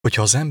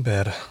Hogyha az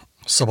ember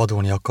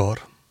szabadulni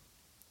akar,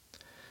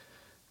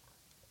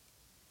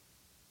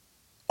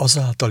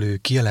 azáltal ő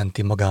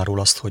kijelenti magáról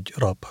azt, hogy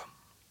rab.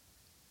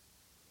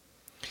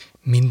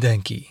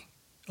 Mindenki,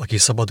 aki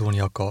szabadulni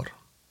akar,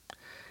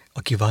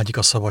 aki vágyik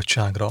a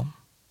szabadságra,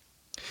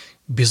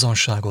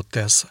 bizonságot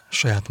tesz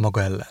saját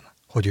maga ellen,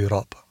 hogy ő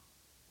rab.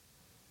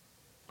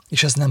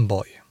 És ez nem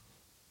baj.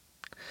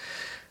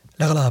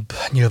 Legalább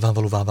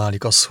nyilvánvalóvá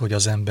válik az, hogy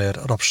az ember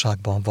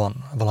rabságban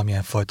van,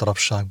 valamilyen fajta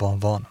rabságban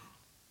van,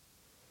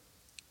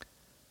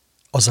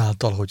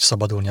 azáltal, hogy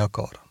szabadulni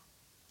akar.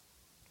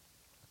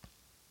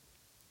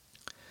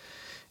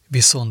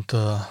 Viszont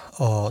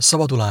a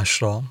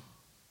szabadulásra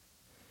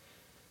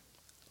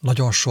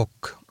nagyon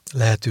sok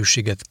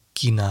lehetőséget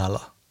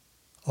kínál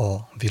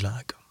a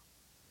világ.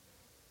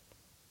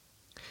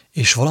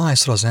 És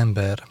valahányszor az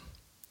ember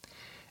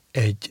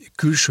egy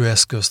külső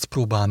eszközt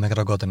próbál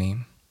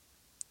megragadni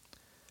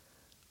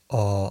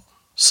a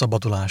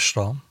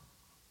szabadulásra,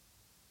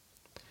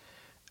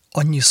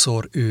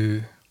 annyiszor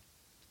ő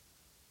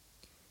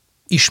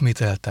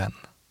ismételten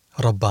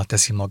rabbá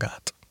teszi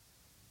magát.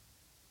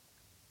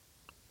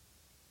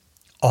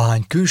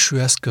 Ahány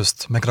külső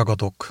eszközt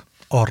megragadok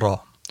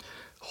arra,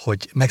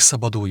 hogy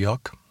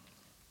megszabaduljak,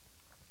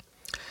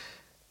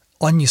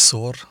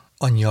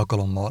 annyi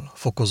alkalommal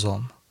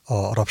fokozom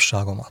a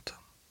rabságomat.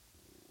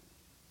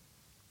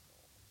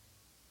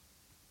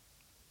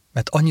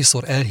 Mert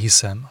annyiszor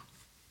elhiszem,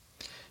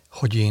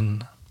 hogy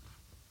én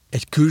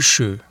egy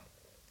külső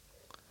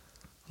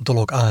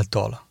dolog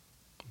által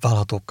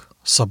válhatok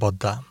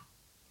szabaddá,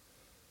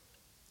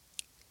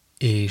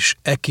 és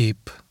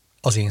ekképp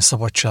az én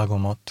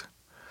szabadságomat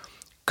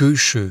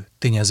külső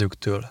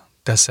tényezőktől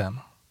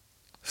teszem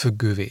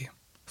függővé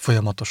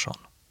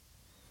folyamatosan.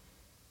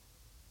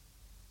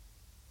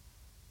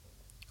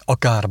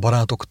 Akár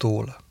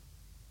barátoktól,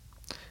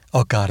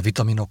 akár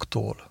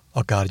vitaminoktól,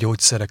 akár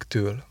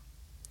gyógyszerektől,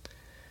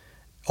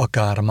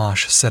 akár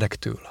más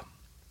szerektől.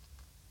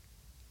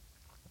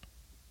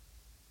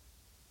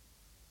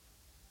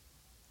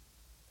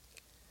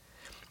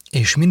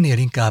 És minél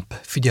inkább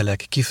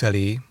figyelek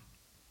kifelé,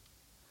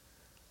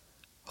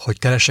 hogy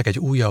keresek egy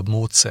újabb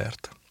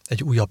módszert,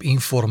 egy újabb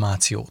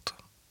információt,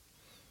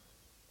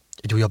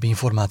 egy újabb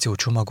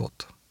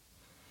információcsomagot,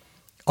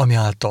 ami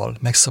által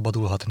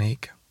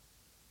megszabadulhatnék,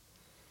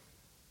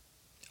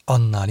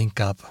 annál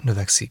inkább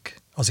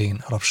növekszik az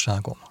én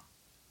rabságom.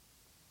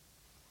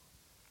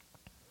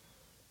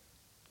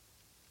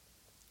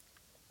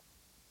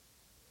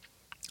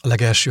 A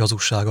legelső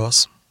hazugság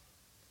az,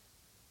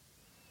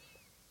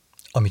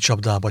 ami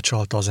csapdába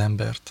csalta az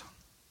embert,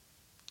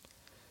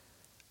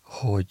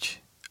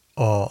 hogy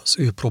az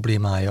ő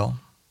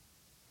problémája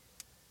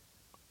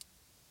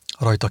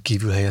rajta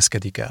kívül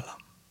helyezkedik el.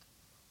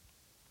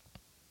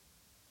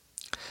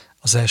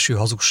 Az első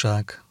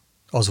hazugság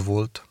az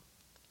volt,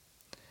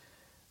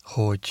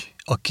 hogy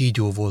a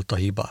kígyó volt a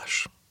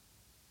hibás.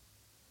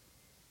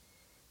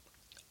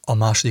 A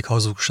második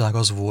hazugság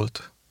az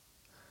volt,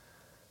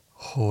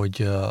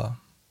 hogy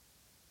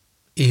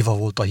Éva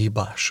volt a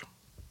hibás.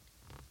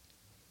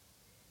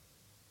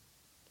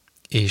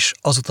 És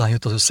azután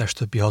jött az összes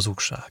többi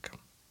hazugság.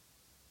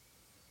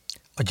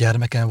 A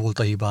gyermekem volt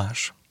a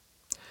hibás,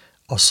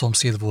 a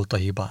szomszéd volt a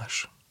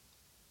hibás,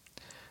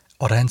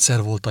 a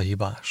rendszer volt a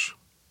hibás,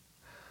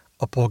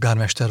 a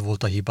polgármester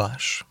volt a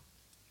hibás,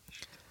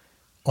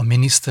 a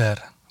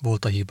miniszter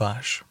volt a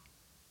hibás,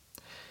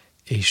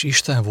 és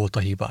Isten volt a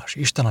hibás,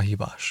 Isten a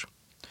hibás.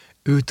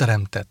 Ő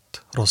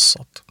teremtett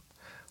rosszat.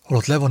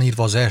 Holott le van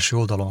írva az első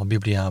oldalon a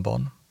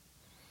Bibliában,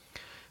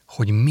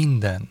 hogy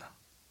minden,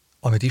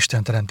 amit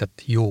Isten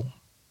teremtett, jó.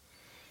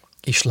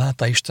 És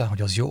látta Isten,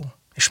 hogy az jó,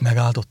 és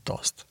megáldotta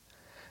azt.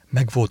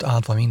 Meg volt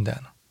áldva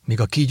minden, még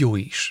a kígyó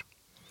is.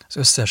 Az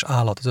összes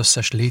állat, az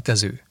összes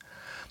létező,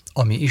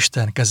 ami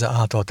Isten keze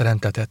által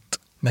teremtetett,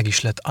 meg is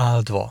lett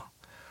áldva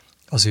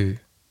az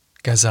ő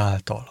keze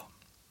által.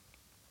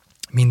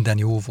 Minden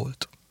jó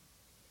volt.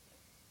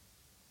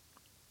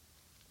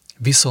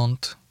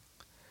 Viszont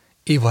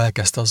Éva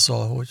elkezdte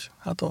azzal, hogy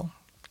hát a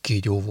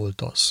kígyó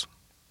volt az.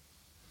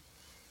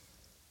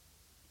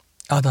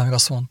 Ádám meg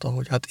azt mondta,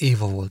 hogy hát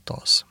Éva volt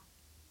az.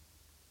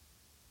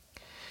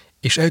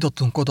 És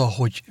eljutottunk oda,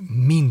 hogy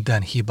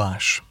minden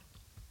hibás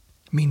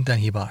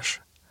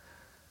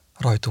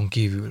rajtunk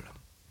kívül.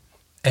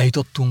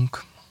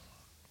 Eljutottunk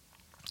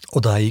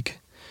odáig,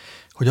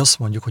 hogy azt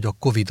mondjuk, hogy a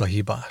Covid a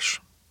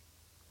hibás.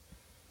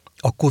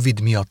 A Covid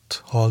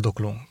miatt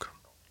haldoklunk.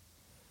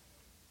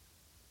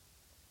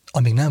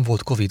 Amíg nem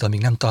volt Covid,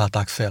 amíg nem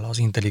találták fel az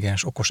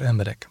intelligens, okos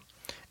emberek,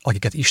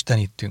 akiket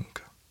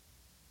istenítünk,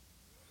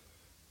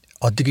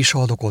 addig is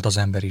haldokolt az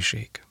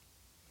emberiség.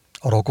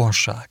 A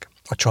rokonság,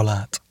 a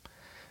család,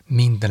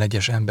 minden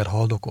egyes ember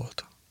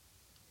haldokolt.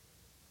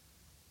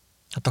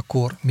 Hát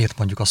akkor miért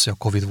mondjuk azt, hogy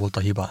a Covid volt a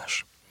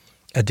hibás?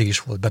 Eddig is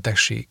volt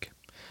betegség,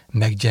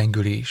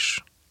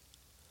 meggyengülés,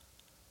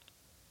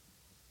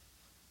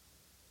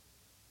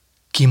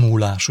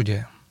 kimúlás,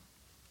 ugye?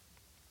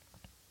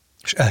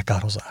 És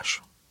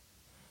elkározás.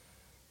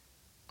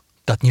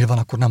 Tehát nyilván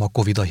akkor nem a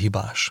Covid a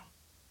hibás,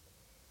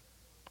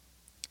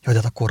 Jaj, de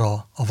akkor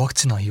a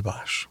vakcina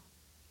hibás.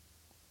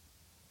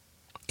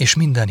 És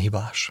minden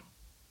hibás.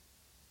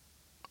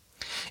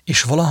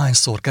 És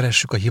valahányszor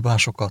keressük a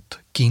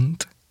hibásokat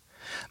kint,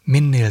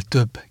 minél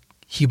több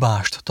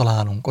hibást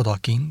találunk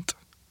odakint,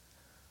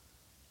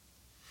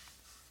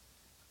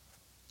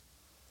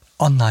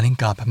 annál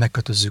inkább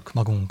megkötözzük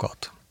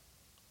magunkat.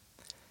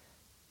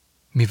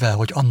 Mivel,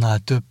 hogy annál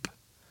több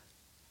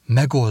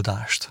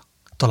megoldást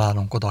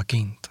találunk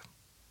odakint,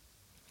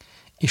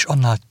 és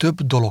annál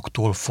több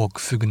dologtól fog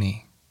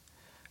függni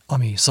a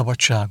mi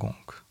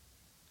szabadságunk.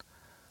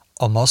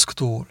 A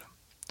maszktól,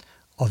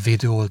 a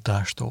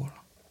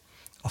védőoltástól,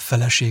 a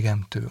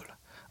feleségemtől,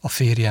 a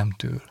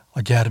férjemtől, a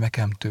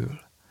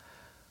gyermekemtől,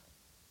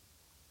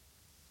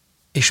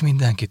 és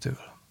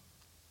mindenkitől.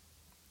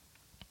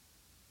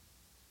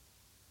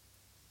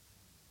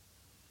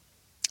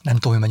 Nem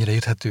tudom, hogy mennyire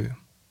érthető,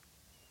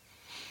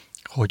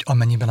 hogy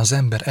amennyiben az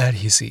ember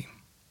elhiszi,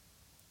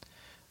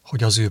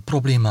 hogy az ő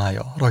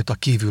problémája rajta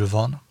kívül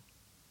van,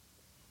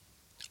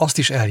 azt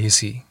is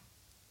elhiszi,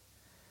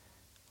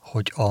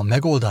 hogy a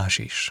megoldás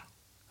is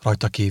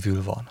rajta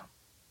kívül van.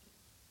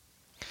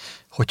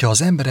 Hogyha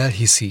az ember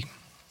elhiszi,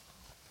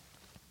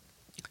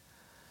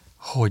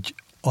 hogy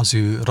az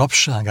ő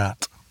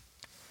rabságát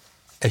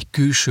egy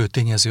külső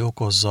tényező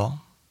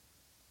okozza,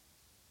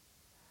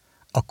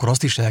 akkor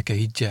azt is el kell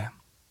higgye,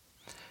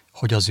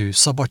 hogy az ő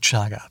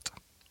szabadságát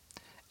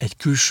egy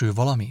külső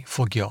valami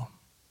fogja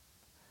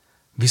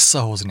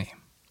visszahozni.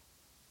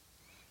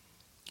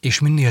 És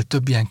minél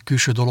több ilyen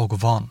külső dolog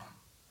van,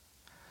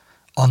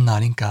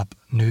 annál inkább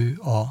nő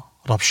a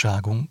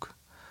rabságunk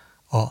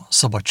a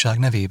szabadság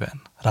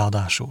nevében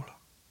ráadásul.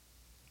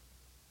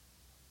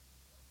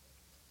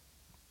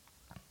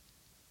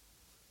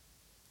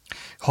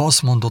 Ha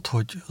azt mondod,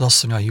 hogy az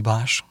asszony a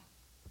hibás,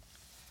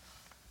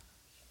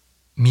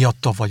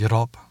 miatta vagy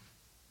rab,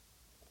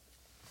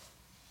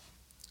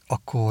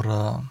 akkor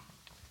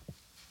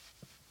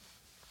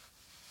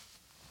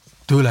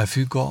tőle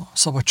függ a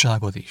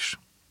szabadságod is.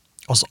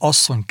 Az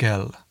asszony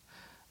kell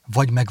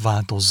vagy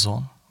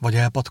megváltozzon, vagy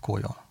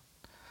elpatkoljon,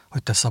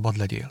 hogy te szabad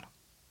legyél.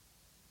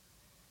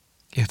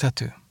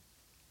 Érthető?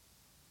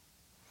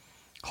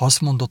 Ha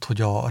azt mondod,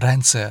 hogy a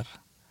rendszer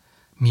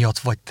miatt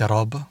vagy te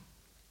rab,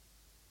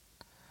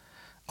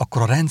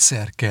 akkor a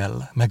rendszer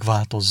kell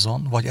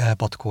megváltozzon, vagy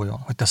elpatkoljon,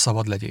 hogy te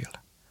szabad legyél.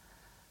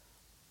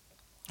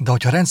 De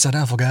hogyha a rendszer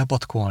nem fog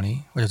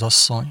elpatkolni, vagy az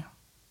asszony,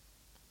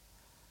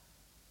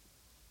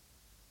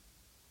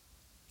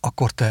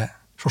 akkor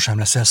te sosem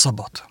leszel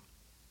szabad.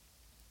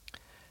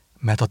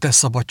 Mert a te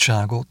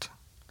szabadságod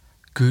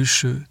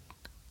külső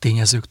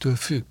tényezőktől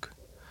függ.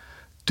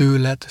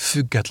 Tőled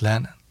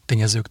független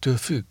tényezőktől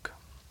függ.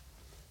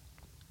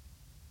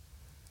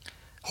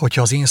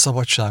 Hogyha az én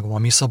szabadságom, a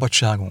mi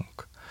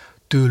szabadságunk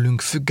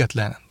tőlünk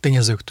független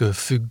tényezőktől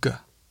függ,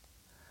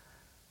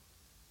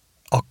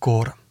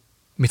 akkor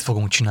mit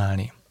fogunk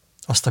csinálni?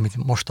 Azt, amit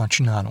mostan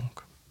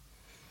csinálunk.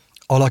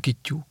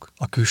 Alakítjuk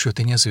a külső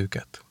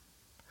tényezőket.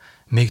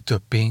 Még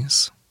több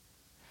pénz,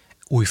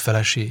 új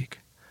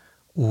feleség,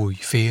 új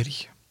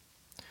férj,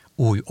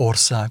 új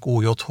ország,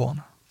 új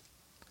otthon,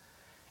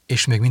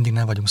 és még mindig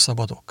nem vagyunk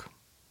szabadok.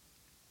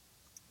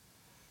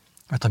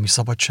 Mert a mi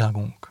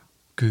szabadságunk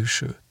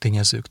külső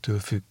tényezőktől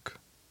függ.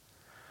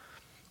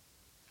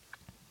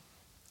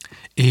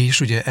 És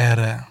ugye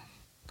erre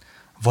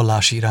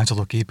vallási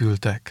irányzatok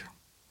épültek,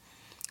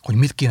 hogy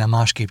mit kéne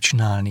másképp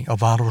csinálni a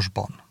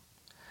városban,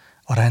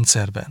 a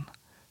rendszerben,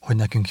 hogy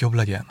nekünk jobb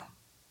legyen.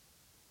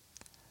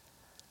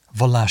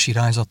 Vallási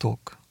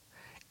irányzatok,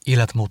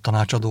 életmód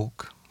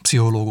tanácsadók,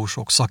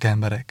 pszichológusok,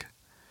 szakemberek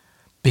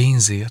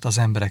pénzért, az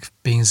emberek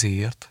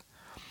pénzéért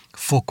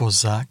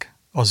fokozzák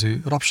az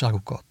ő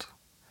rabságukat,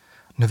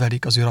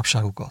 növelik az ő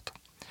rabságukat.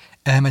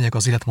 Elmegyek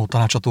az életmód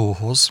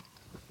tanácsadóhoz,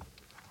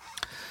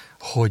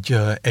 hogy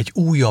egy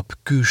újabb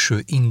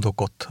külső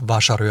indokot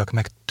vásároljak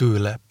meg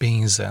tőle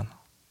pénzen,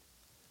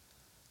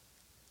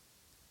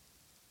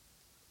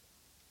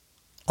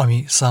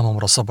 ami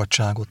számomra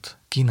szabadságot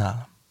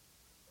kínál.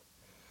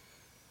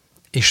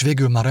 És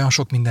végül már olyan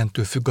sok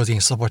mindentől függ az én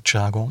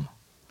szabadságom,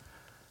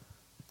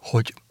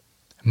 hogy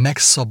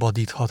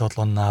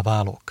megszabadíthatatlanná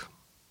válok.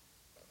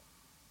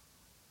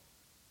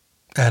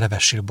 Erre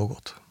vessél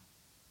bogot.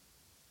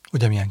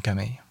 Ugye milyen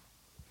kemény.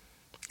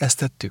 Ezt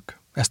tettük,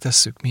 ezt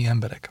tesszük mi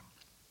emberek.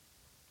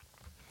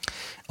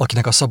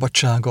 Akinek a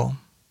szabadsága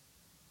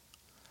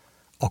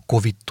a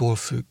Covid-tól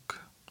függ,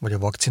 vagy a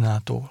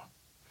vakcinától,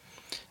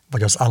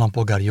 vagy az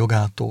állampolgári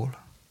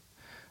jogától,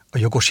 a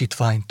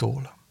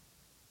jogosítványtól,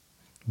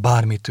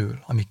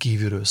 bármitől, ami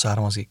kívülről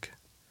származik,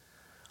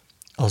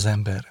 az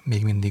ember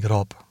még mindig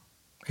rab,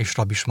 és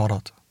rab is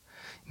marad,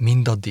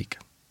 mindaddig,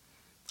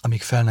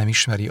 amíg fel nem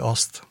ismeri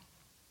azt,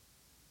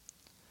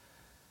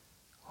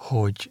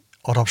 hogy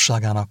a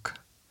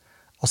rabságának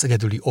az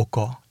egyedüli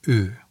oka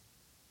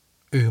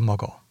ő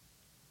maga.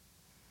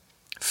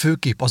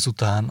 Főképp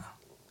azután,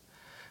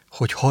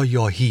 hogy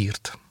hallja a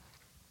hírt,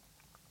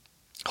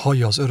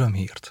 hallja az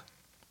örömhírt,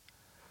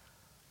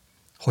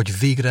 hogy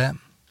végre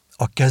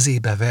a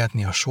kezébe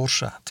vehetni a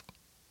sorsát,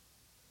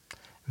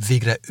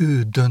 végre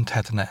ő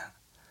dönthetne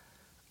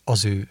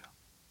az ő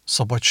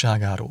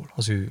szabadságáról,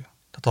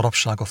 tehát a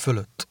rabsága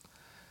fölött,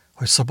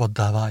 hogy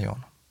szabaddá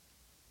váljon.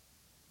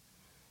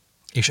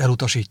 És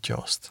elutasítja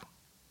azt.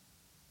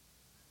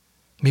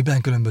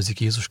 Miben különbözik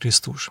Jézus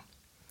Krisztus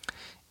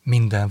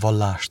minden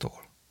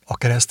vallástól, a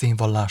keresztény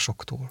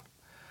vallásoktól?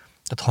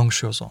 Tehát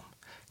hangsúlyozom,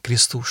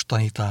 Krisztus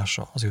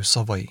tanítása, az ő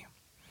szavai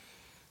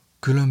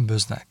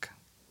különböznek,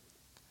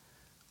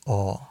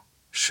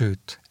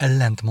 sőt,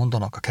 ellent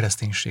mondanak a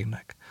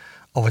kereszténységnek,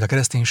 avagy a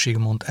kereszténység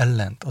mond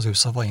ellent az ő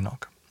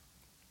szavainak.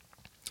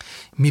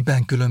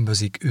 Miben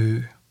különbözik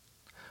ő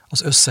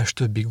az összes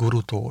többi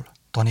gurutól,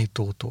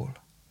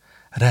 tanítótól,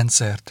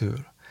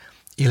 rendszertől,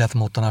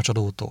 életmód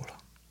tanácsadótól?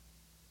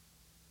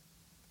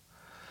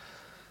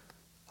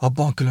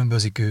 Abban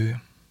különbözik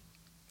ő,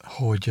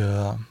 hogy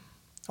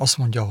azt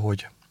mondja,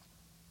 hogy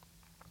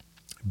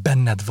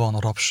benned van a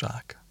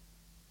rabság.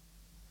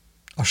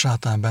 A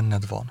sátán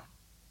benned van.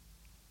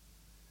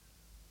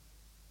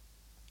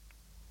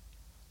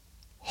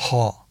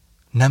 Ha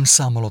nem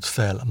számolod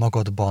fel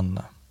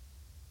magadban,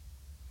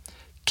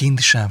 kint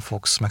sem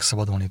fogsz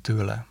megszabadulni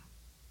tőle.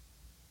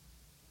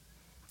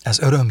 Ez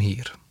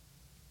örömhír.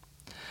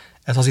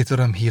 Ez azért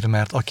örömhír,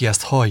 mert aki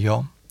ezt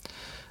hallja,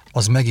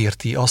 az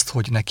megérti azt,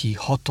 hogy neki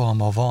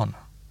hatalma van,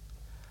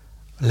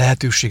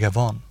 lehetősége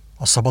van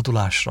a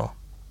szabadulásra.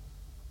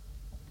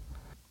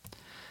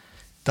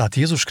 Tehát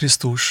Jézus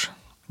Krisztus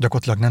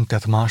gyakorlatilag nem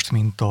tett mást,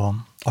 mint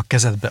a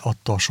kezedbe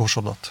adta a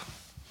sorsodat.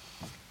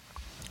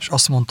 És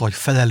azt mondta, hogy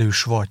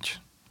felelős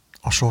vagy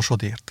a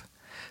sorsodért.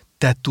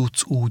 Te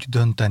tudsz úgy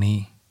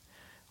dönteni,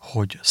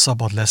 hogy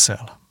szabad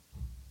leszel.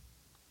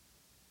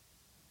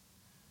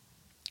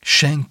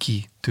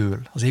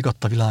 Senkitől, az ég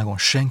adta világon,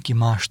 senki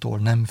mástól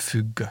nem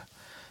függ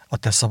a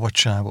te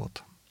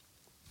szabadságod.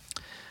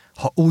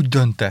 Ha úgy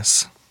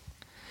döntesz,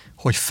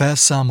 hogy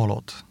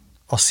felszámolod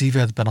a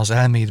szívedben, az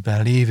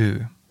elmédben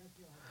lévő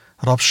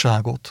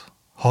rabságot,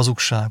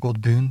 hazugságot,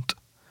 bűnt,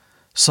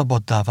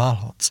 szabaddá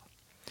válhatsz.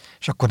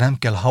 És akkor nem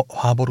kell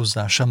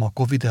háborúzzál sem a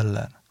Covid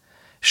ellen,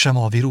 sem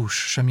a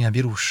vírus,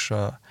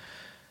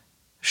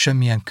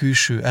 semmilyen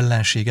külső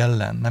ellenség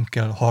ellen nem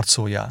kell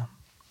harcoljál.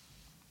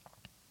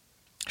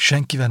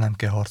 Senkivel nem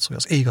kell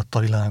harcolni, az ég adta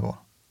világon.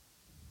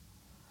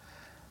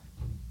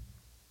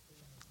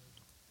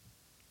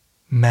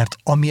 Mert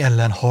ami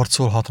ellen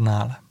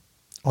harcolhatnál,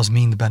 az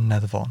mind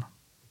benned van.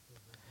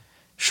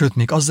 Sőt,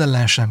 még az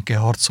ellen sem kell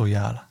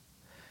harcoljál,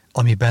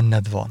 ami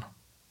benned van.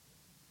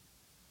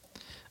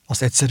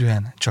 Azt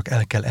egyszerűen csak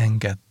el kell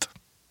engedd.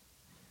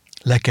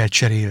 Le kell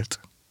cseréld.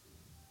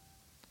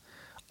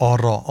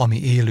 Arra,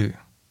 ami élő,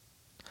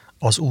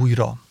 az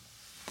újra,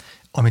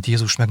 amit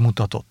Jézus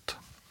megmutatott.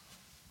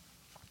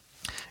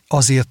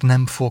 Azért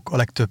nem fog a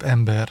legtöbb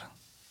ember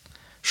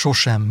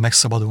sosem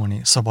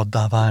megszabadulni,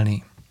 szabaddá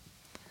válni,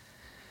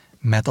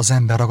 mert az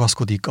ember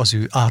ragaszkodik az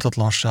ő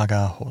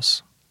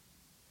ártatlanságához.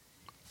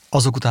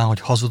 Azok után, hogy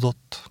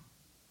hazudott,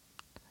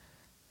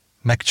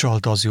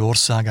 megcsalta az ő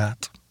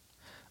országát,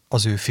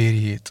 az ő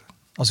férjét,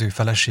 az ő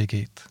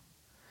feleségét,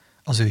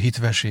 az ő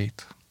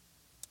hitvesét,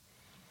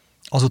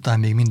 azután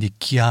még mindig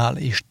kiáll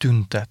és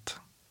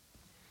tüntet.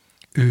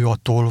 Ő a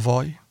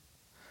tolvaj,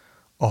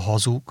 a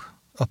hazug,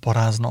 a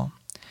parázna,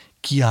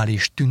 kiáll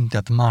és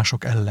tüntet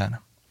mások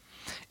ellen,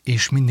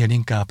 és minél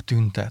inkább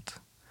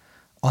tüntet,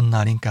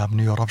 annál inkább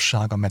nő a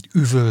rabsága, mert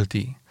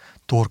üvölti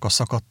torka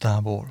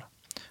szakadtából,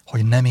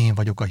 hogy nem én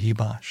vagyok a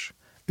hibás,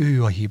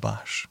 ő a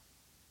hibás.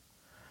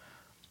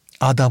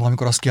 Ádám,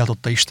 amikor azt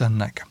kiáltotta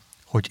Istennek,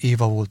 hogy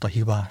Éva volt a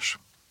hibás,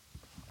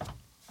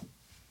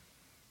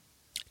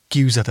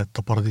 kiüzetett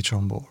a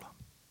paradicsomból.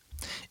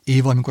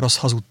 Éva, amikor azt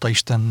hazudta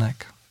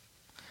Istennek,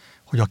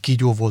 hogy a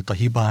kígyó volt a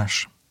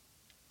hibás,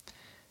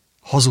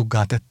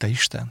 hazuggá tette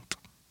Istent.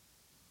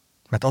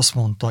 Mert azt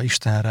mondta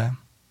Istenre,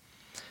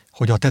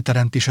 hogy a te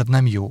teremtésed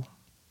nem jó.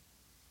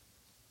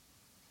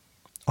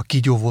 A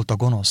kígyó volt a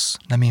gonosz,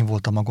 nem én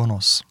voltam a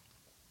gonosz.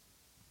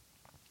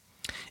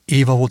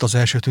 Éva volt az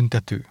első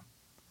tüntető,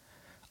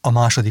 a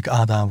második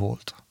Ádám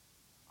volt.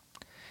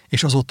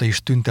 És azóta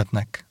is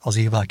tüntetnek az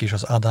Évák és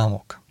az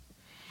Ádámok.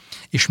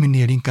 És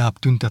minél inkább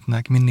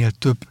tüntetnek, minél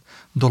több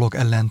dolog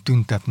ellen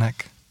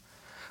tüntetnek,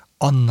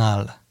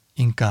 annál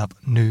inkább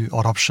nő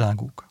a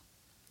rabságuk.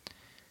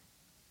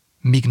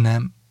 Míg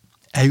nem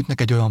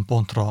eljutnak egy olyan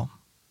pontra,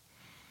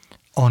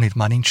 ahonnit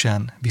már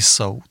nincsen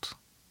visszaút,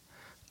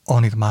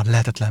 ahonnit már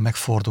lehetetlen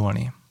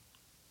megfordulni,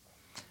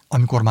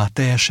 amikor már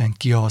teljesen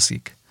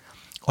kialszik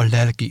a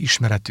lelki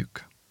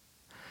ismeretük,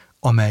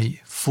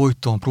 amely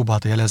folyton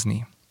próbálta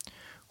jelezni,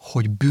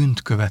 hogy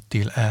bűnt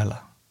követtél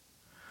el,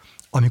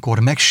 amikor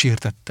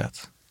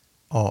megsértetted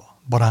a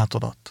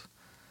barátodat,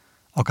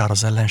 akár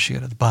az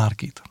ellenséred,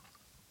 bárkit,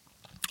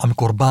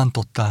 amikor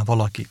bántottál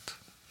valakit,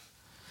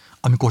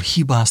 amikor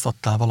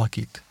hibáztattál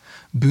valakit,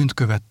 bűnt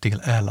követtél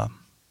el,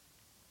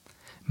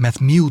 mert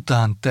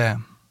miután te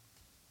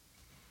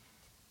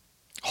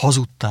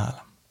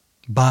hazudtál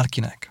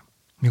bárkinek,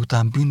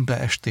 miután bűnbe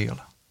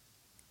estél,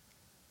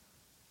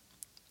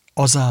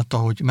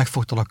 azáltal, hogy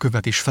megfogtál a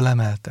követ és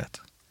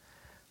felemelted,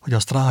 hogy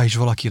azt ráhajtsd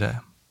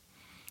valakire,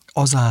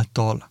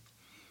 azáltal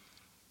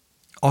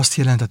azt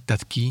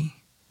jelentetted ki,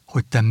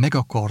 hogy te meg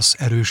akarsz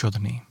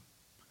erősödni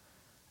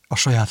a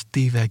saját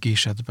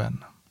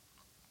tévegésedben.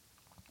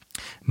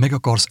 Meg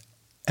akarsz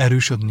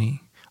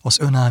erősödni az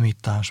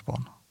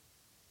önállításban,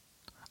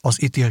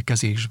 az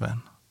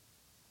ítélkezésben,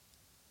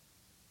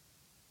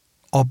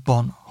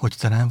 abban, hogy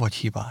te nem vagy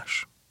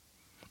hibás.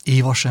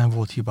 Éva sem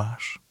volt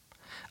hibás,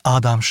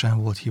 Ádám sem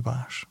volt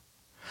hibás.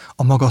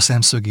 A maga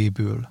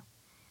szemszögéből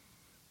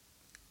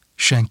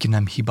senki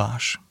nem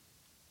hibás.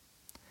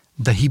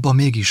 De hiba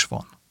mégis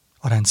van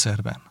a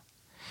rendszerben.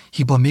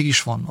 Hiba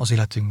mégis van az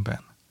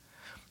életünkben.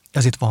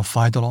 Ezért van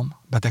fájdalom,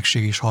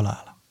 betegség és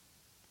halál.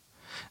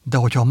 De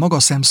hogyha a maga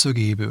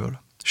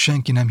szemszögéből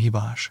senki nem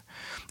hibás,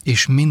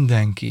 és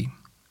mindenki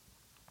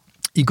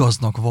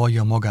igaznak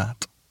vallja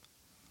magát,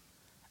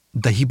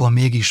 de hiba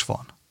mégis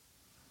van,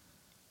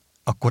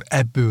 akkor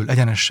ebből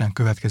egyenesen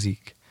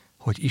következik,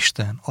 hogy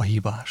Isten a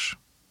hibás.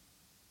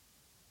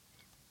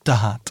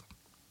 Tehát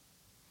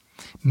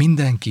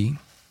mindenki,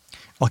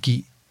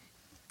 aki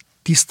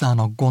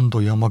tisztának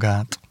gondolja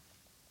magát,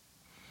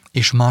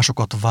 és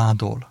másokat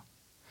vádol,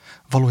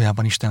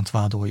 valójában Istent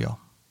vádolja.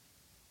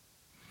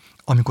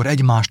 Amikor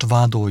egymást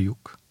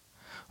vádoljuk,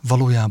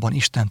 valójában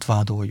Istent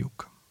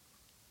vádoljuk.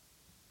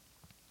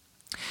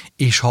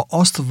 És ha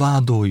azt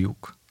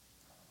vádoljuk,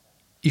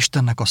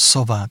 Istennek a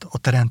szavát, a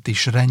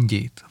teremtés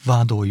rendjét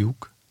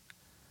vádoljuk,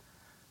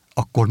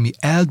 akkor mi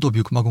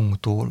eldobjuk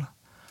magunktól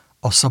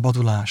a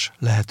szabadulás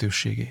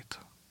lehetőségét.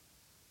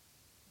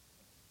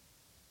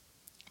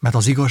 Mert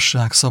az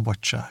igazság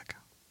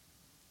szabadság.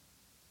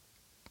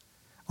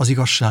 Az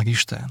igazság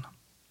Isten.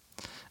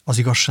 Az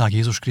igazság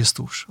Jézus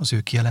Krisztus, az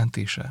ő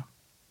kijelentése.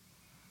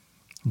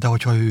 De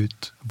hogyha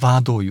őt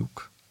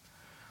vádoljuk,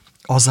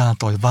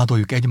 azáltal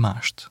vádoljuk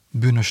egymást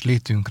bűnös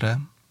létünkre,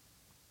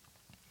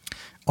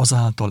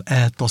 azáltal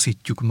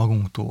eltaszítjuk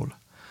magunktól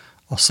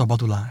a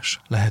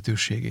szabadulás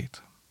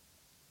lehetőségét.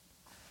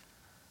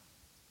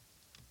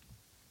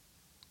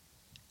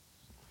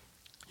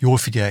 Jól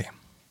figyelj,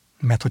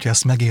 mert hogyha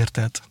ezt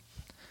megérted,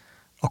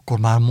 akkor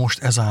már most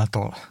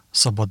ezáltal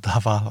szabaddá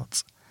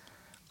válhatsz.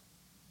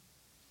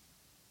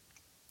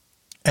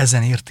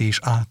 Ezen értés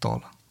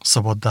által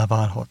szabaddá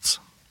válhatsz.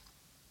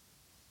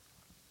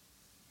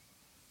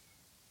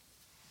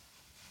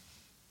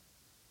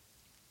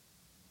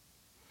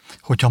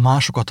 Hogyha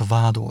másokat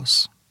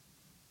vádolsz,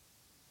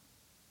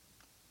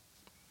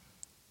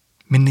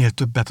 minél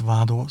többet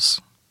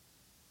vádolsz,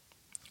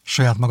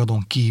 saját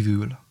magadon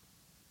kívül,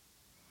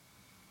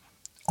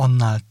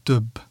 annál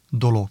több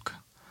dolog,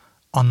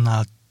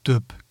 annál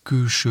több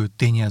külső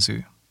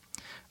tényező,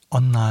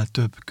 annál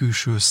több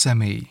külső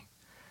személy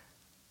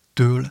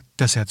től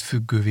teszed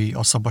függővé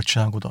a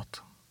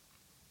szabadságodat.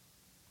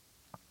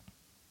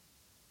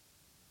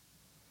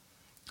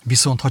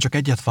 Viszont ha csak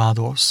egyet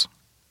vádolsz,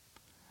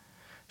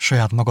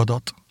 saját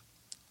magadat,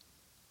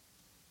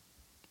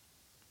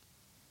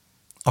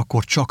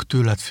 akkor csak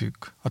tőled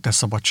függ a te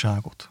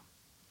szabadságod.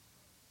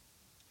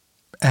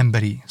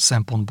 Emberi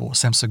szempontból,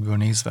 szemszögből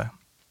nézve,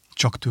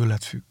 csak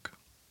tőled függ.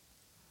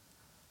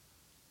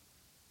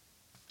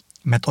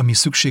 Mert ami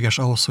szükséges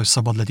ahhoz, hogy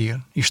szabad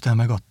legyél, Isten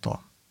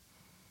megadta.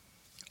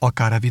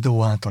 Akár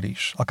videó által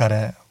is,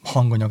 akár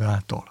hanganyag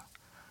által.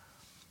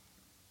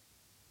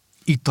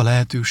 Itt a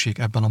lehetőség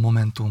ebben a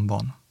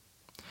momentumban.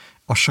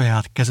 A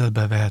saját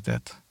kezedbe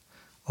veheted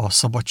a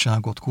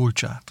szabadságot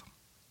kulcsát.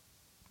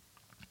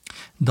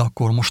 De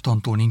akkor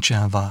mostantól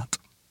nincsen vád.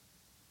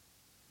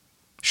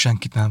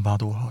 Senkit nem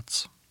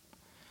vádolhatsz.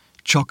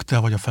 Csak te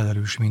vagy a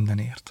felelős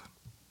mindenért.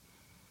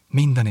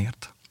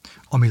 Mindenért,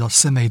 amit a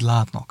szemeid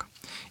látnak,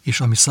 és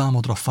ami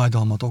számodra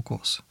fájdalmat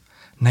okoz,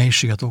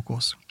 nehézséget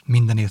okoz,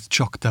 mindenért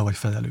csak te vagy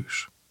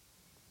felelős.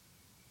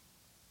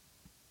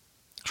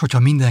 És hogyha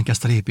mindenki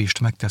ezt a lépést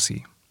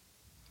megteszi,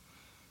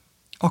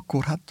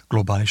 akkor hát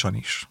globálisan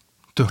is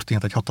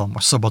történhet egy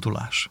hatalmas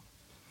szabadulás.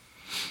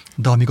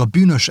 De amíg a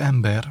bűnös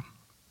ember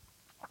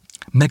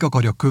meg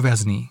akarja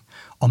kövezni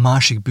a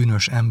másik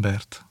bűnös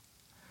embert,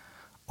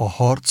 a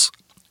harc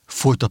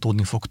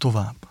folytatódni fog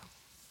tovább.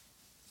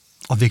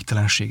 A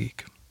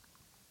végtelenségig.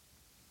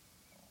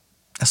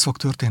 Ez fog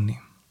történni.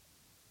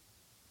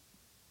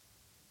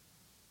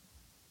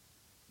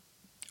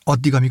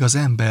 Addig, amíg az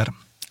ember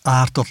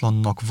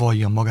ártatlannak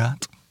vallja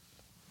magát,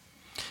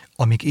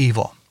 amíg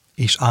Éva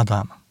és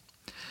Ádám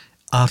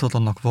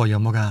ártatlannak vallja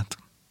magát,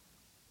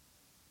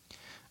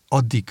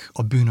 addig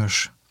a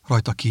bűnös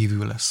rajta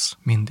kívül lesz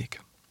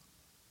mindig.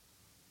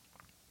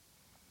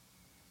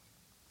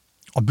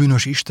 A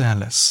bűnös Isten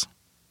lesz,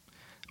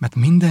 mert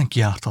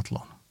mindenki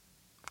ártatlan,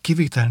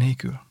 kivétel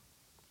nélkül.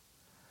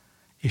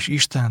 És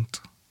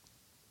Istent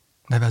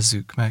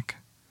nevezzük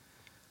meg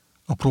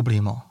a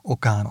probléma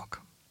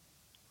okának.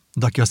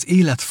 De aki az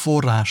élet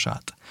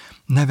forrását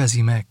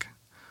nevezi meg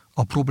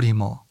a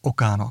probléma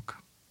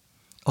okának,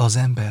 az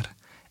ember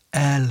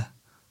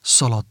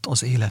elszaladt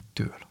az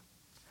élettől.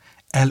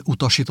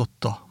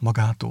 Elutasította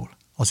magától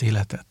az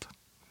életet.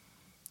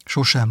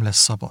 Sosem lesz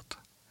szabad.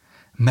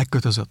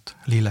 Megkötözött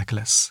lélek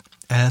lesz.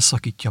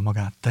 Elszakítja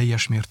magát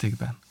teljes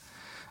mértékben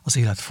az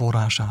élet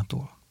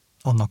forrásától.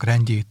 annak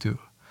rendjétől,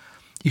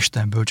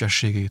 Isten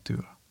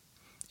bölcsességétől,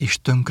 és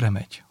tönkre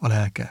megy a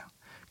lelke,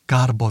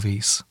 kárba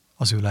vész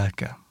az ő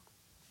lelke.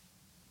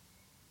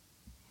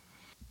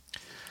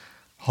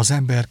 Ha az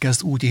ember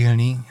kezd úgy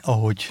élni,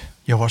 ahogy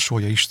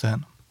javasolja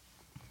Isten,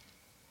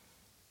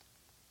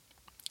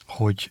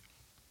 hogy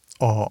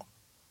a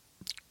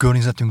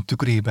környezetünk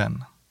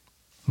tükrében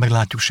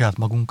meglátjuk saját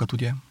magunkat,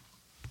 ugye?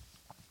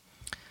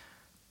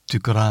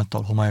 Tükör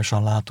által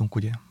homályosan látunk,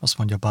 ugye? Azt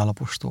mondja Pál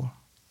apostol.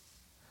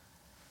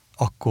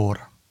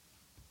 Akkor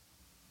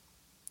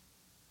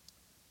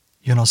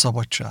jön a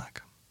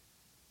szabadság.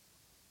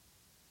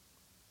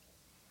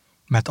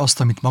 Mert azt,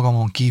 amit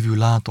magamon kívül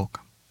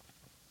látok,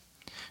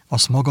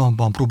 azt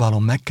magamban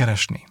próbálom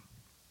megkeresni.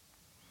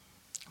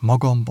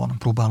 Magamban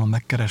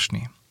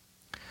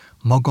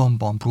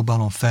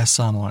próbálom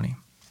felszámolni.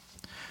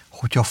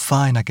 Hogyha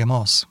fáj nekem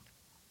az,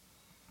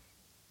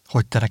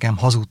 hogy te nekem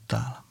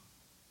hazudtál,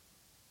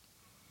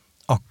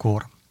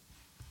 akkor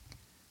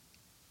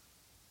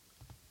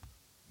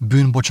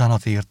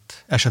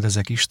bűnbocsánatért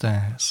esedezek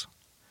Istenhez,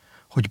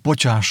 hogy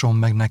bocsásson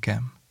meg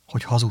nekem,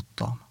 hogy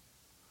hazudtam.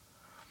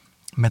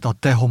 Mert a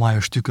te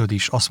homályos tükröd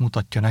is azt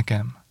mutatja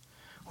nekem,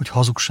 hogy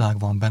hazugság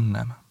van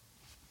bennem.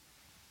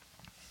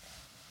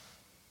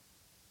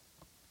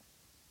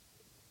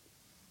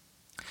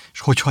 És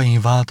hogyha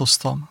én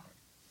változtam,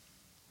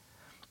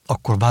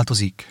 akkor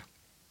változik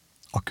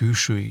a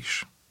külső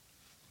is.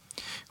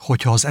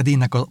 Hogyha az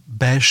edénynek a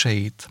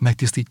belsejét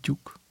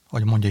megtisztítjuk,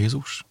 ahogy mondja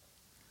Jézus,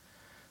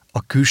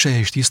 a külseje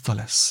is tiszta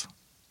lesz.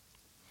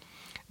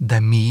 De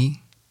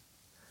mi,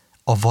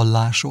 a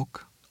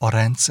vallások, a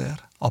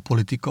rendszer, a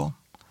politika,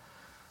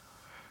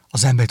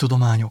 az emberi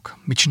tudományok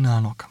mit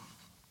csinálnak?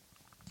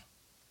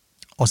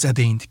 Az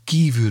edényt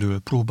kívülről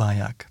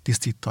próbálják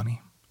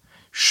tisztítani.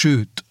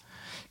 Sőt,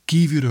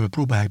 kívülről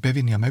próbálják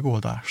bevinni a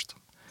megoldást.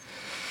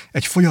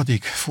 Egy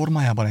folyadék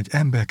formájában, egy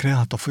ember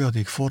kreálta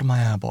folyadék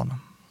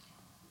formájában.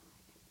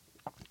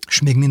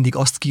 És még mindig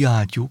azt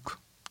kiáltjuk,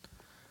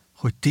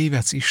 hogy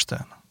tévedsz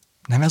Isten.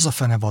 Nem ez a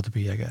fenevad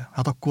bélyege.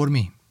 Hát akkor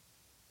mi?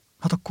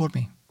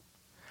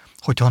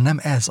 Hogyha nem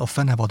ez a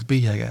fenevad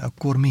bélyege,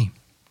 akkor mi?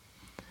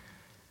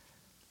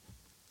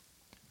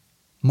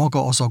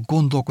 Maga az a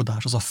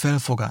gondolkodás, az a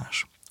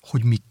felfogás,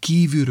 hogy mi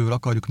kívülről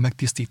akarjuk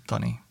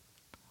megtisztítani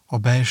a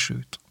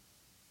belsőt.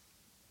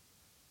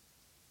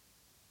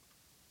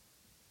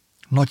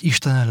 Nagy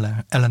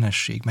Isten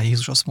ellenesség, mert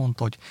Jézus azt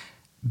mondta, hogy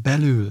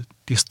belül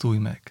tisztulj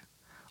meg,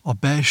 a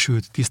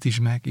belsőt tisztíts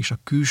meg, és a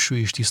külső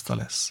is tiszta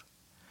lesz.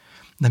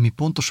 De mi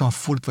pontosan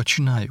fordítva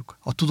csináljuk,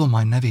 a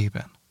tudomány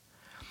nevében,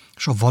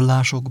 és a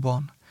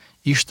vallásokban,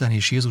 Isten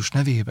és Jézus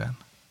nevében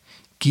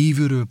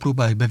kívülről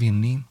próbáljuk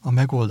bevinni a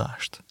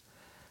megoldást,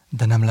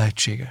 de nem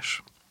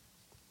lehetséges.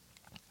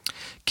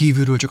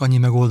 Kívülről csak annyi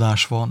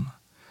megoldás van,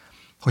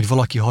 hogy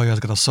valaki hallja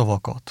a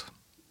szavakat,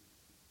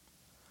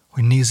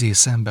 hogy nézzél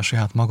szembe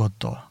saját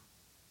magaddal.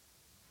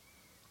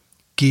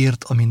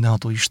 Kérd a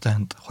mindenható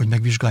Istent, hogy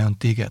megvizsgáljon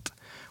téged,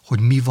 hogy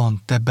mi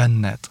van te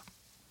benned,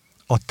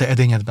 a te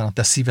edényedben, a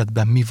te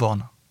szívedben mi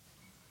van.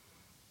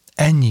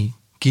 Ennyi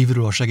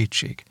kívülről a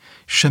segítség.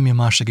 Semmi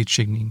más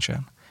segítség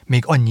nincsen.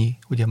 Még annyi,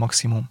 ugye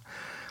maximum,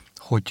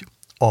 hogy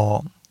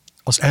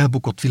az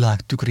elbukott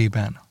világ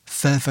tükrében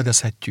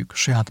felfedezhetjük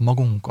saját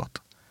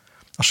magunkat,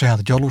 a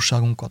saját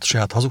gyarlóságunkat,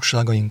 saját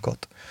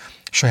hazugságainkat,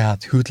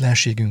 saját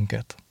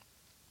hűtlenségünket.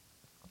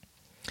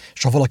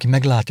 És ha valaki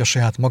meglátja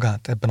saját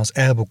magát ebben az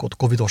elbukott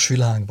covidos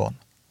világban,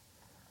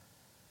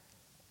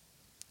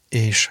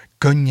 és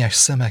könnyes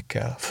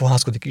szemekkel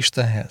fohászkodik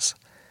Istenhez,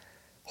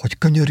 hogy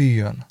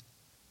könyörüljön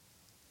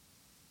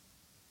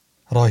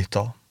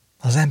rajta,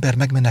 az ember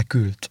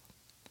megmenekült,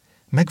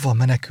 meg van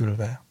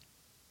menekülve,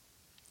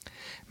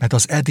 mert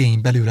az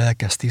edény belül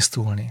elkezd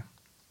tisztulni.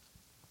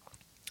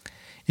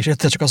 És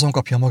egyszer csak azon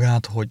kapja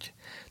magát, hogy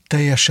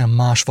teljesen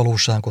más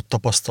valóságot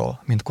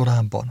tapasztal, mint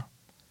korábban.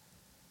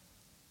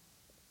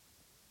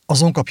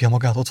 Azon kapja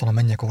magát, ott van a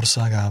mennyek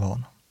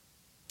országában.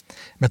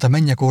 Mert a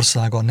mennyek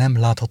országa nem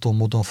látható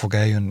módon fog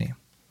eljönni,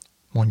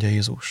 mondja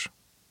Jézus.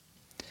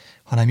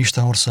 Hanem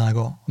Isten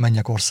országa, a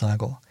mennyek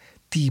országa,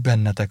 ti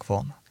bennetek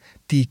van,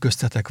 ti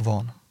köztetek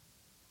van.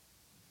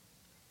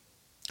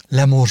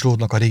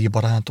 Lemorzsolódnak a régi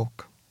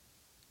barátok,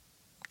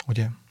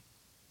 ugye?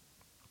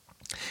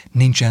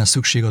 Nincsen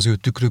szükség az ő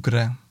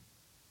tükrükre.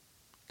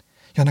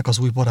 Jönnek az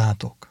új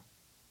barátok,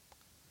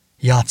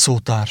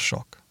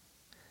 játszótársak,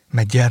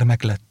 mert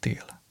gyermek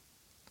lettél.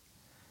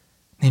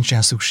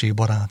 Nincsen szükség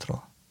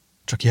barátra,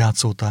 csak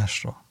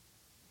játszótársra.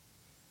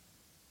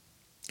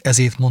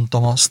 Ezért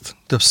mondtam azt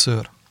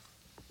többször,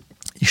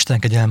 Isten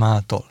kegyelme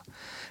által,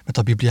 mert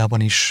a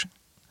Bibliában is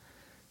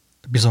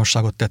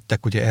bizonságot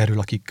tettek ugye erről,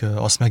 akik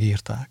azt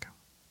megírták.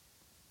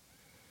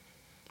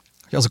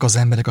 Hogy azok az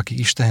emberek, akik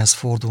Istenhez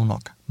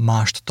fordulnak,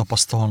 mást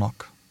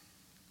tapasztalnak.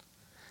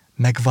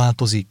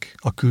 Megváltozik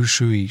a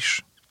külső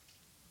is.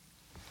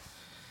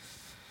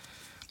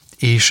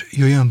 És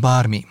jöjjön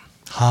bármi,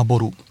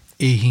 háború,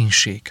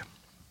 éhínség,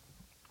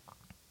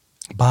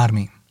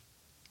 bármi,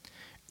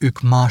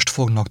 ők mást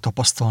fognak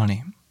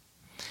tapasztalni,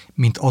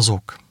 mint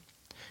azok,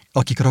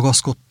 akik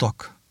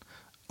ragaszkodtak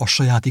a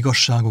saját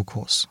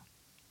igazságukhoz,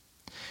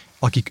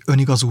 akik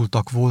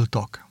önigazultak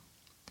voltak,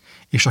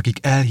 és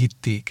akik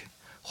elhitték,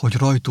 hogy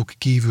rajtuk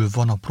kívül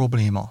van a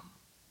probléma,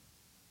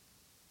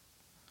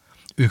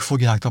 ők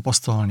fogják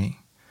tapasztalni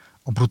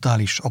a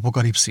brutális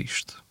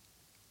apokalipszist,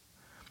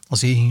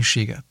 az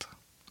éhínséget,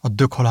 a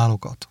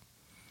döghalálokat.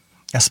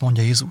 Ezt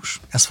mondja Jézus,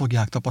 ezt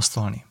fogják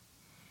tapasztalni.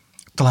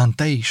 Talán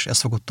te is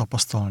ezt fogod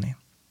tapasztalni.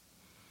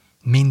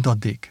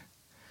 Mindaddig,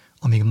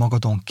 amíg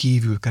magadon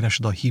kívül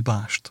keresed a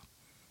hibást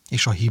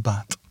és a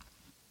hibát.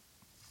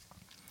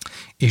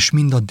 És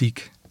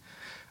mindaddig,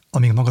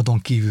 amíg magadon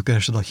kívül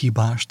keresed a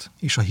hibást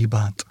és a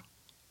hibát,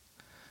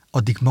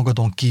 addig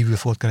magadon kívül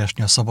fogod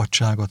keresni a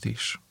szabadságot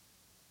is.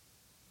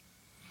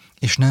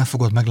 És nem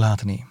fogod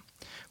meglátni,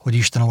 hogy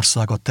Isten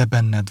országa te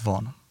benned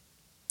van.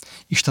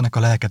 Istennek a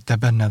lelke te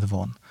benned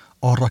van.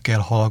 Arra kell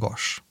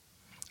hallgass.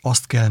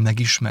 Azt kell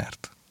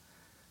megismerd.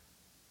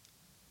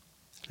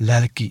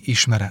 Lelki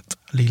ismeret,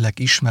 lélek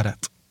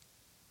ismeret.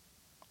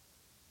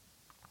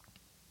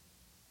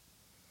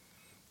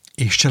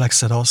 És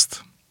cselekszed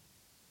azt,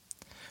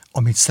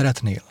 amit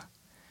szeretnél,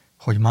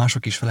 hogy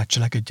mások is veled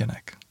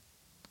cselekedjenek.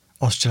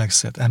 Azt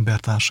cselekszed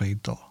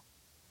embertársaiddal.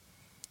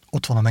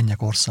 Ott van a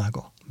mennyek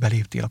országa,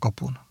 beléptél a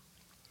kapun.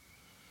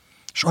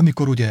 És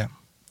amikor ugye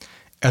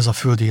ez a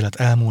földi élet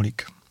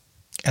elmúlik,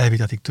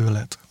 elvitetik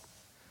tőled,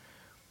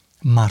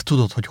 már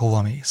tudod, hogy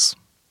hova mész.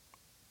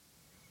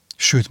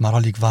 Sőt, már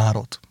alig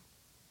várod.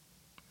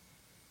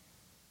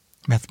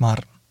 Mert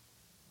már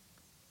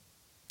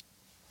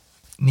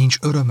nincs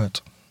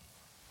örömöd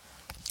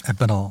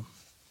ebben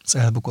az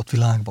elbukott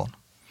világban.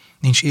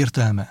 Nincs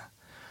értelme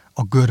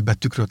a görbe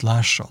tükröt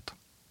lássad.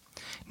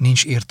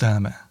 Nincs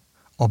értelme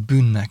a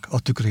bűnnek a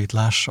tükrét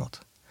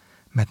lássad,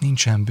 mert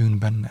nincsen bűn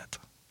benned.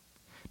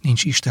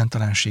 Nincs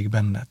istentelenség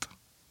benned.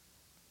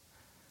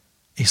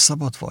 És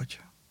szabad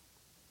vagy.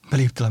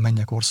 Beléptél a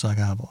mennyek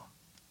országába.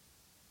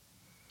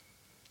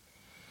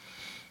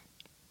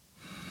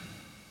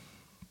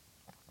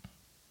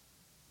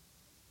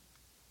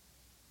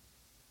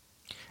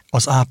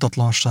 Az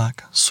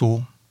ártatlanság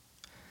szó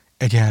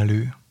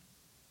egyenlő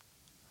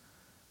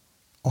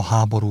a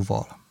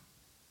háborúval.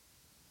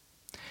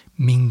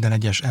 Minden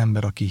egyes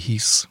ember, aki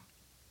hisz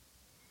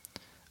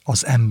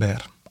az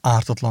ember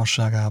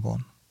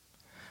ártatlanságában,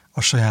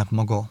 a saját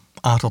maga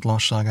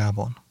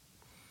ártatlanságában,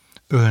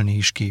 ölni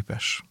is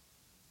képes.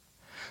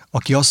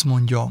 Aki azt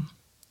mondja,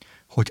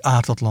 hogy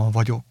ártatlan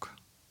vagyok,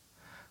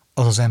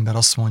 az az ember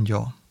azt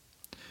mondja,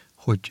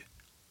 hogy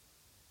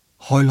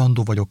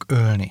hajlandó vagyok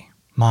ölni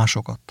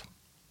másokat.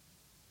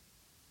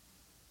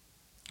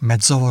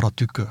 Mert zavar a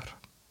tükör,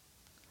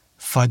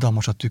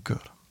 fájdalmas a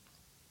tükör.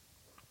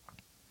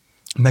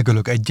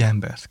 Megölök egy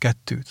embert,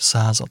 2,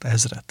 100,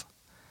 1000,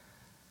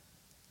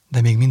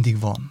 de még mindig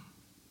van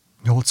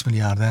 8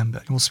 milliárd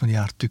ember, 8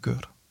 milliárd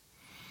tükör.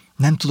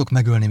 Nem tudok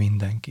megölni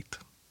mindenkit.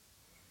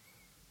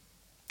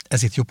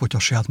 Ezért jobb, hogy a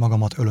saját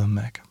magamat ölöm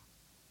meg.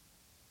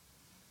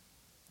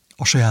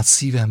 A saját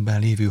szívemben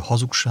lévő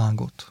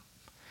hazugságot,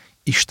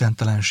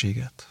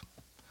 istentelenséget,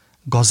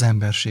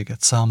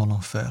 gazemberséget számolom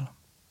fel.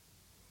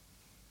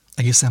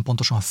 Egészen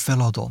pontosan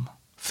feladom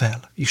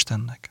fel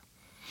Istennek.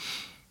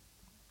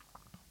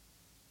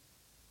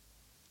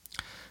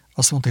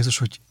 Azt mondta Jézus,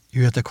 hogy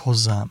jöjjetek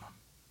hozzám,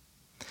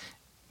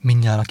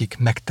 mindnyájan, akik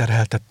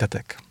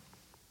megterheltettetek.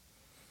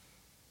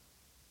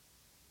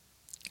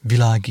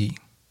 Világi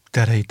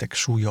terheitek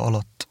súlya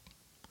alatt,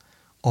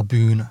 a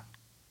bűn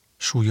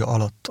súlya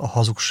alatt, a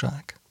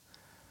hazugság,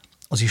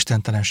 az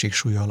istentelenség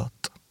súlya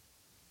alatt.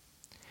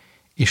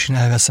 És én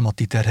elveszem a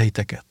ti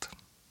terheiteket.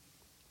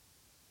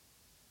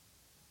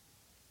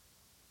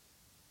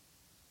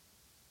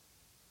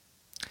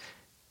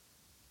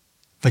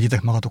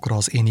 Vegyetek magatokra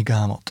az én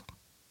igámat,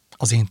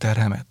 az én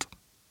terhemet,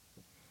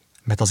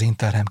 mert az én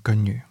terhem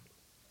könnyű,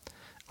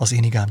 az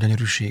én igám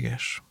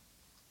gyönyörűséges.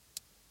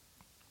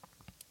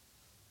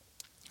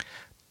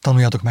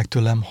 Tanuljátok meg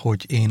tőlem,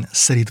 hogy én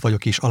szelíd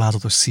vagyok és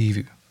alázatos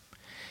szívű,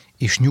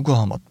 és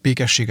nyugalmat,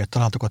 békességet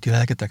találtok a ti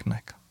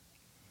lelketeknek.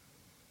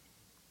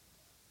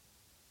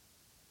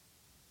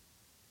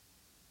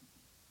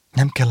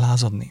 Nem kell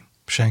lázadni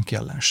senki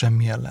ellen,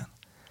 semmi ellen.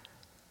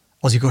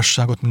 Az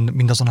igazságot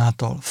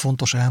mindazonáltal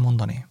fontos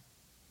elmondani.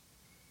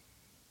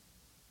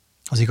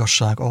 Az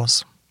igazság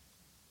az,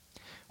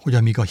 hogy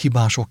amíg a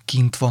hibások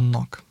kint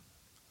vannak,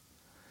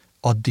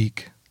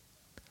 addig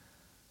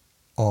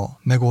a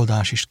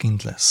megoldás is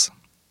kint lesz.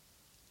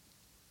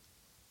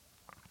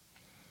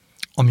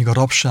 Amíg a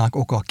rabság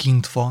oka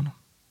kint van,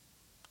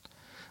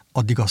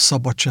 addig a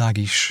szabadság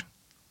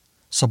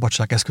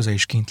eszköze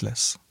is kint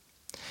lesz.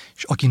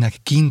 És akinek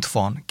kint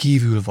van,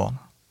 kívül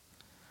van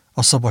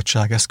a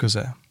szabadság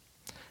eszköze,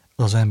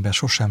 az ember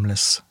sosem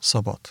lesz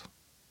szabad.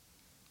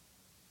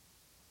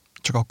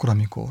 Csak akkor,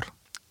 amikor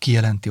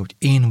kijelenti, hogy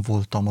én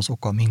voltam az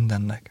oka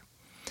mindennek.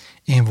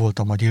 Én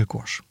voltam a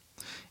gyilkos.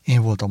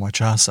 Én voltam a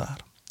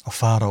császár, a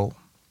fáraó,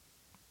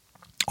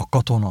 a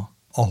katona,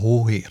 a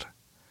hóhér,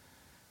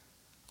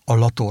 a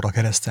lator a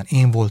kereszten.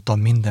 Én voltam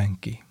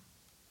mindenki.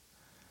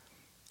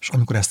 És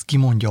amikor ezt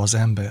kimondja az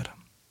ember,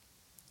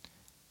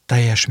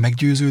 teljes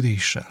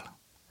meggyőződéssel,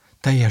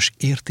 teljes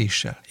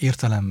értéssel,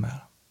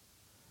 értelemmel,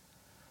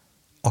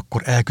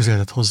 akkor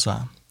elközeledett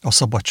hozzá a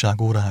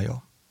szabadság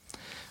órája,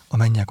 a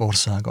mennyek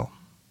országa.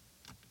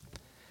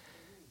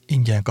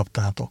 Ingyen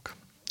kaptátok,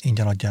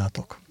 ingyen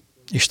adjátok.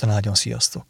 Isten áldjon, sziasztok!